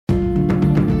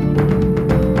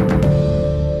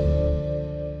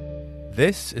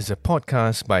This is a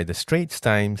podcast by The Straits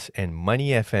Times and Money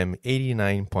FM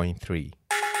 89.3.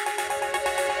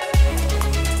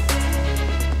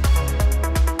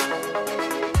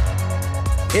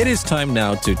 It is time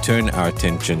now to turn our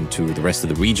attention to the rest of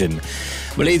the region.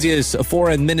 Malaysia's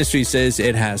foreign ministry says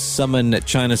it has summoned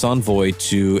China's envoy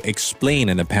to explain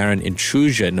an apparent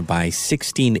intrusion by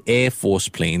 16 Air Force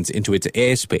planes into its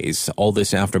airspace. All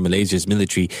this after Malaysia's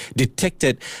military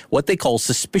detected what they call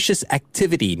suspicious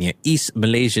activity near East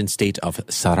Malaysian state of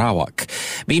Sarawak.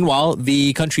 Meanwhile,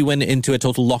 the country went into a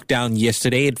total lockdown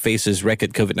yesterday. It faces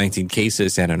record COVID-19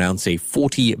 cases and announced a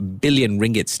 40 billion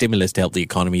ringgit stimulus to help the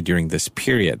economy during this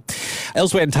period.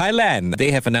 Elsewhere in Thailand,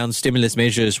 they have announced stimulus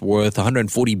measures worth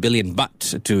 140 billion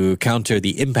baht to counter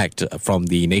the impact from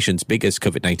the nation's biggest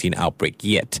COVID-19 outbreak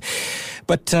yet.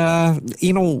 But,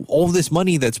 all this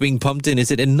money that's being pumped in, is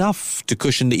it enough to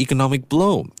cushion the economic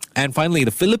blow? And finally,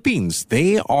 the Philippines,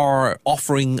 they are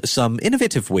offering some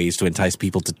innovative ways to entice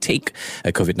people to take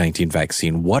a COVID-19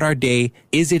 vaccine. What are they?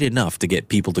 Is it enough to get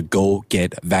people to go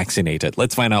get vaccinated?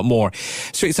 Let's find out more.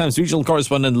 Straits Times regional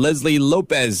correspondent Leslie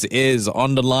Lopez is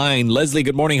on the line. Leslie,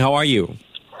 good morning. How are you?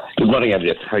 Good morning,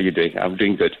 Elliot. How are you doing? I'm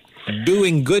doing good.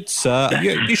 Doing good, sir.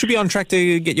 You should be on track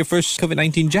to get your first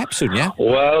COVID-19 jab soon, yeah?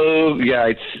 Well,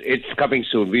 yeah, it's coming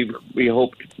soon. We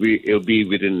hope it'll be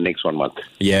within the next 1 month.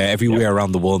 Yeah, everywhere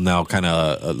around the world now kind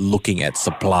of looking at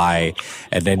supply.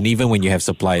 And then even when you have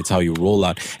supply, it's how you roll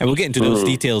out. And we'll get into those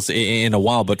details in a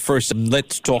while. But first,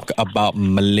 let's talk about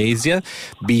Malaysia.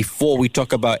 Before we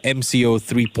talk about MCO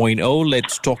 3.0,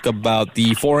 let's talk about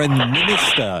the foreign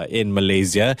minister in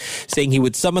Malaysia saying he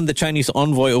would summon the Chinese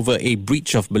envoy over a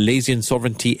breach of Malaysian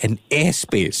sovereignty and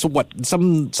airspace. So what,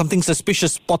 something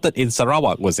suspicious spotted in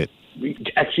Sarawak, was it?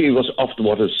 Actually, it was off the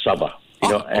water of Sabah.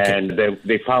 Okay. And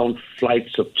they found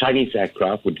flights of Chinese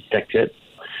aircraft were detected.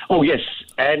 Oh, yes,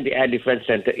 and the Air Defense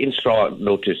Center in Sarawak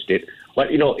noticed it.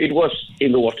 But, it was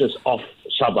in the waters off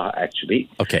Sabah, actually.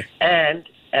 Okay.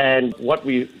 And what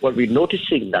we're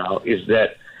noticing now is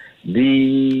that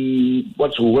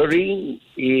what's worrying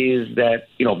is that,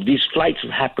 these flights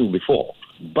have happened before.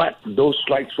 But those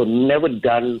flights were never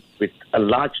done with a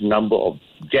large number of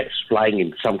jets flying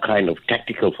in some kind of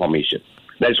tactical formation.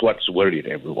 That's what's worried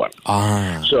everyone.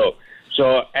 So,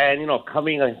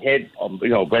 coming ahead,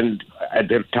 when at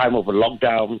the time of a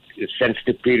lockdown, a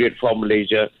sensitive period for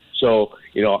Malaysia. So,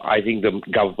 I think the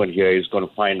government here is going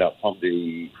to find out from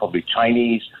the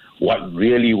Chinese what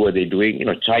really were they doing.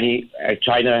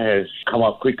 China has come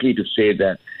up quickly to say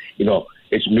that,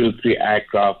 its military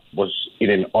aircraft was in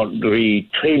an ordinary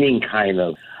training kind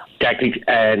of tactics,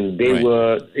 and they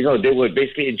were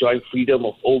basically enjoying freedom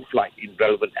of all flight in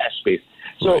relevant airspace.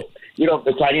 So,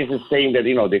 the Chinese is saying that,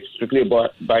 they're strictly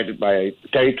abided by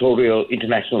territorial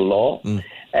international law,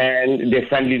 and they're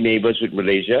friendly neighbors with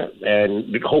Malaysia,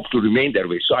 and they hope to remain that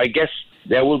way. So I guess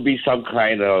there will be some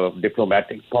kind of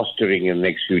diplomatic posturing in the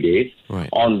next few days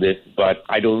on this, but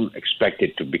I don't expect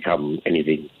it to become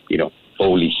anything,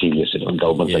 overly serious.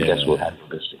 Governments, I guess, will handle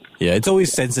this thing. Yeah, it's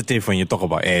always sensitive when you talk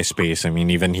about airspace. I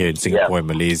mean, even here in Singapore and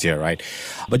Malaysia, right?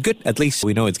 But good, at least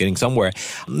we know it's getting somewhere.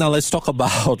 Now, let's talk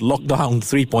about lockdown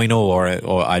 3.0 or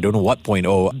I don't know what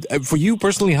 0.0. For you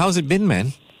personally, how's it been,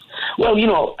 man?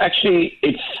 Well, actually,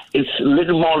 it's a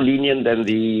little more lenient than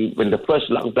when the first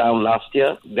lockdown last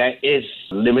year. There is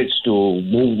limits to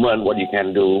movement, what you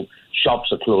can do.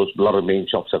 Shops are closed. A lot of main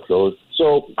shops are closed.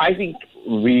 So I think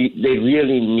they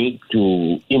really need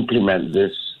to implement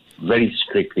this very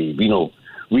strictly.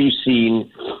 We've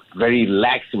seen very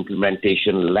lax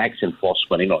implementation, lax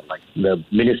enforcement. Like the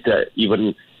minister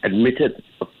even admitted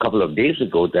a couple of days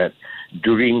ago that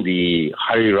during the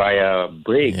Hari Raya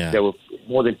break, there were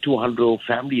more than 200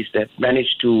 families that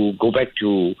managed to go back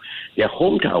to their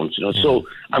hometowns. So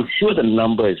I'm sure the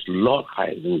number is a lot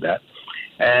higher than that.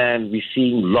 And we're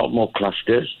seeing a lot more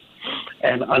clusters.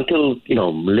 And until,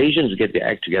 Malaysians get their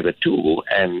act together too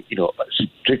and,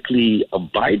 strictly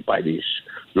abide by these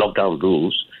lockdown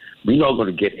rules, we're not going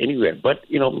to get anywhere. But,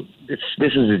 this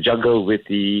is a juggle with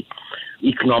the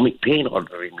economic pain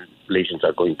ordinary Malaysians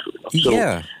are going through.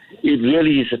 So it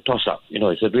really is a toss-up.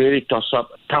 It's a really tough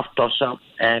toss-up.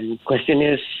 And question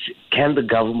is, can the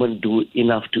government do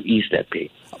enough to ease that pain?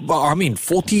 Well,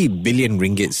 40 billion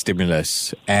ringgit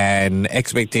stimulus and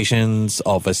expectations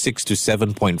of a 6 to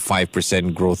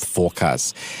 7.5% growth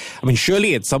forecast.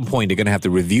 Surely at some point they're going to have to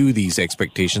review these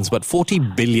expectations, but 40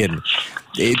 billion,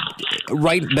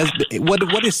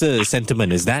 what is the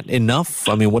sentiment? Is that enough?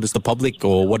 What does the public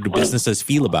or what do businesses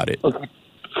feel about it?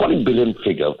 40 billion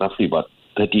figure, roughly about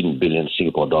 13 billion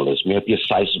Singapore dollars, may appear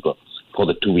sizable for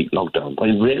the 2-week lockdown. But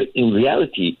in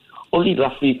reality, only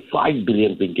roughly 5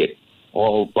 billion ringgit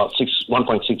or about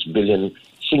 1.6 billion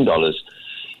Sing dollars,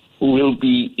 will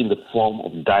be in the form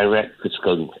of direct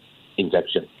fiscal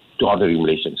injection to ordinary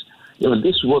Malaysians.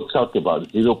 This works out to about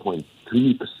 0.3%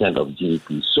 of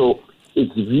GDP. So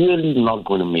it's really not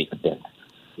going to make a dent.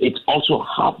 It's also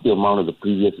half the amount of the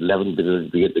previous 11 billion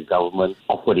the government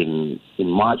offered in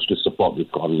March to support the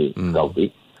economy.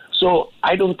 So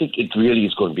I don't think it really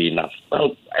is going to be enough.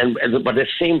 Well, but at the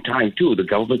same time, too, the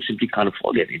government simply can't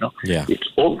afford it, Its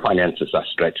own finances are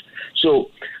stretched. So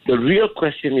the real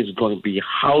question is going to be,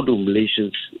 how do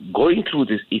Malaysians going through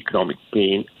this economic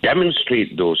pain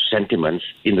demonstrate those sentiments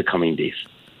in the coming days?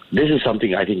 This is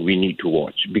something I think we need to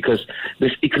watch, because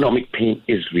this economic pain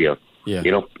is real. Yeah.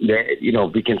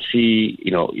 We can see,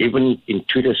 even in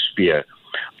Twitter sphere,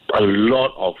 a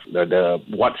lot of the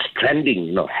what's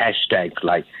trending, hashtags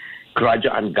like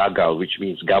Kerajaan Gagal, which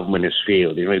means government has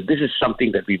failed. This is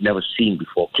something that we've never seen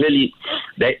before. Clearly,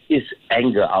 there is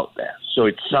anger out there. So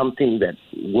it's something that's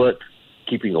worth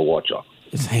keeping a watch on.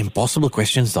 It's impossible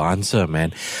questions to answer,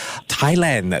 man.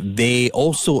 Thailand, they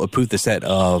also approved a set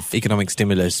of economic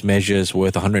stimulus measures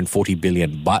worth 140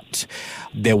 billion, but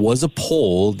there was a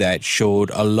poll that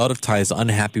showed a lot of Thais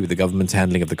unhappy with the government's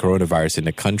handling of the coronavirus in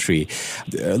the country.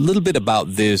 A little bit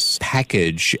about this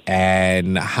package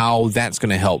and how that's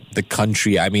going to help the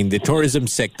country. I mean, the tourism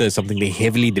sector is something they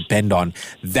heavily depend on.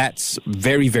 That's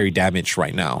very, very damaged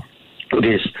right now. It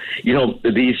is.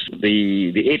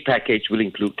 The aid package will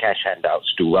include cash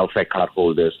handouts to welfare card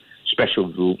holders, special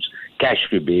groups, cash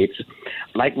rebates.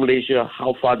 Like Malaysia,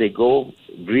 how far they go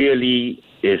really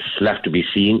is left to be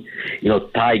seen.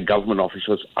 Thai government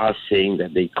officials are saying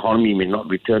that the economy may not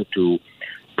return to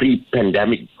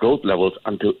pre-pandemic growth levels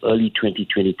until early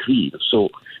 2023. So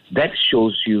that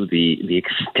shows you the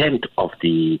extent of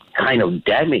the kind of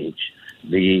damage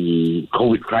the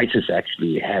COVID crisis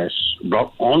actually has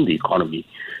brought on the economy.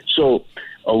 So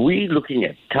are we looking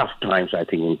at tough times, I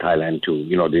think, in Thailand too?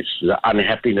 The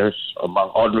unhappiness among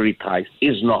ordinary Thais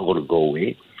is not going to go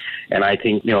away. And I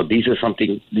think, these are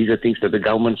things that the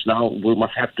governments now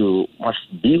must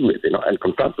deal with, and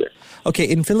confront with. Okay,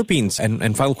 in Philippines,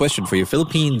 and final question for you,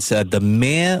 Philippines, the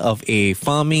mayor of a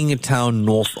farming town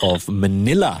north of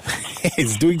Manila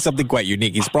is doing something quite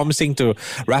unique. He's promising to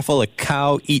raffle a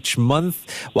cow each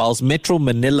month, whilst Metro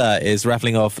Manila is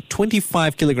raffling off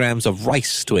 25 kilograms of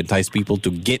rice to entice people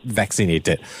to get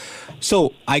vaccinated.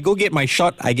 So I go get my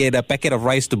shot, I get a packet of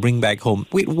rice to bring back home.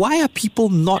 Wait, why are people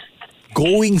not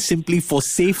going simply for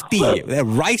safety?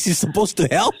 Rice is supposed to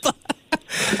help.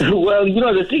 Well,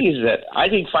 the thing is that I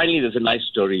think finally there's a nice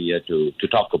story here to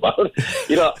talk about.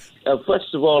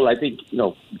 First of all, I think,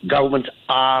 governments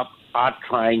are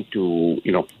trying to,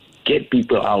 get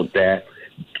people out there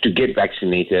to get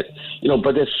vaccinated,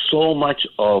 but there's so much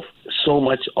of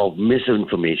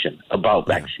misinformation about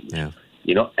vaccines,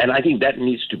 and I think that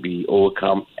needs to be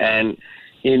overcome. And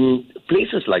in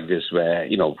places like this where,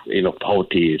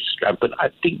 poverty is rampant,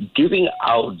 I think giving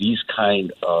out these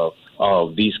kind of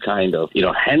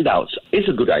handouts is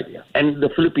a good idea. And the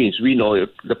Philippines, we know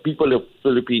the people of the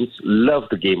Philippines love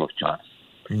the game of chance.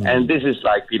 And this is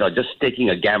like, just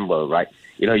taking a gamble, right?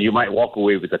 You might walk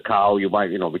away with a cow, you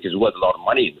might, which is worth a lot of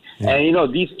money.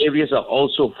 And, these areas are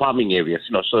also farming areas,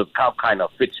 so the cow kind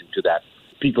of fits into that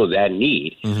people there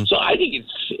need. So I think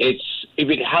it's if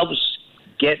it helps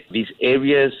get these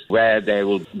areas where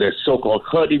there's so-called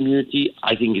herd immunity,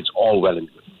 I think it's all well and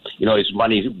good. It's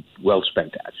money well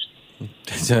spent, actually.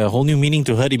 It's a whole new meaning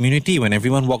to herd immunity when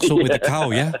everyone walks home with a cow,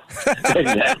 yeah?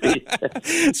 Exactly.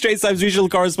 Straits Times regional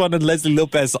correspondent Leslie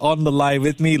Lopez on the line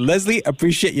with me. Leslie,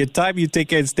 appreciate your time. You take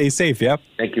care and stay safe, yeah?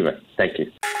 Thank you, man. Thank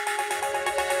you.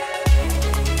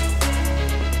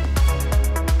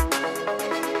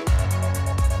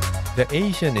 The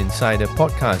Asian Insider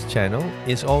Podcast channel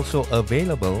is also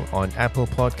available on Apple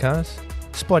Podcasts,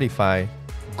 Spotify,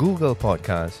 Google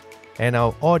Podcasts, and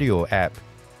our audio app.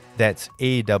 That's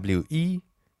AWEDIO.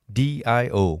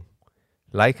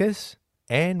 Like us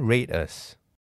and rate us.